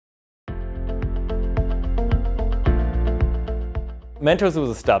Mentors was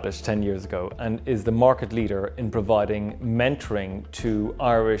established 10 years ago and is the market leader in providing mentoring to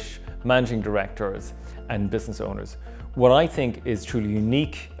Irish managing directors and business owners. What I think is truly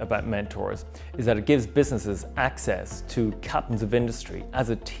unique about Mentors is that it gives businesses access to captains of industry as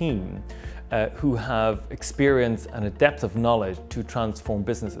a team who have experience and a depth of knowledge to transform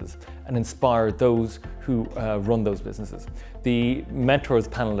businesses and inspire those who run those businesses. The Mentors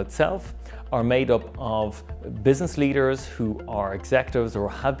panel itself are made up of business leaders who are executives or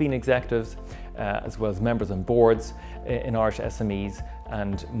have been executives, as well as members on boards in Irish SMEs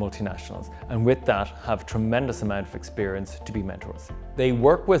and multinationals, and with that have tremendous amount of experience to be mentors. They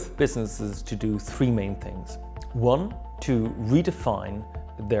work with businesses to do three main things. One, to redefine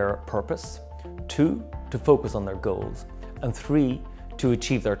their purpose. Two, to focus on their goals. And three, to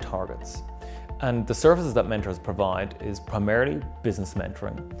achieve their targets. And the services that Mentors provide is primarily business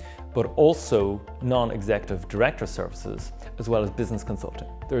mentoring, but also non-executive director services, as well as business consulting.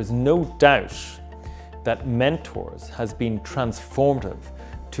 There is no doubt that Mentors has been transformative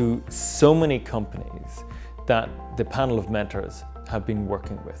to so many companies that the panel of mentors have been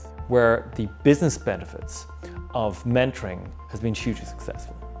working with, where the business benefits of mentoring has been hugely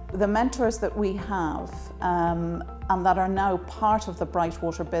successful. The mentors that we have and that are now part of the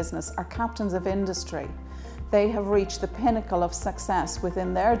Brightwater business are captains of industry. They have reached the pinnacle of success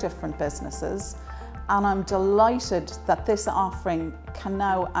within their different businesses, and I'm delighted that this offering can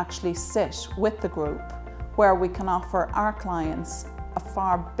now actually sit with the group where we can offer our clients a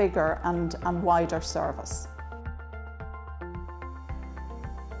far bigger and wider service.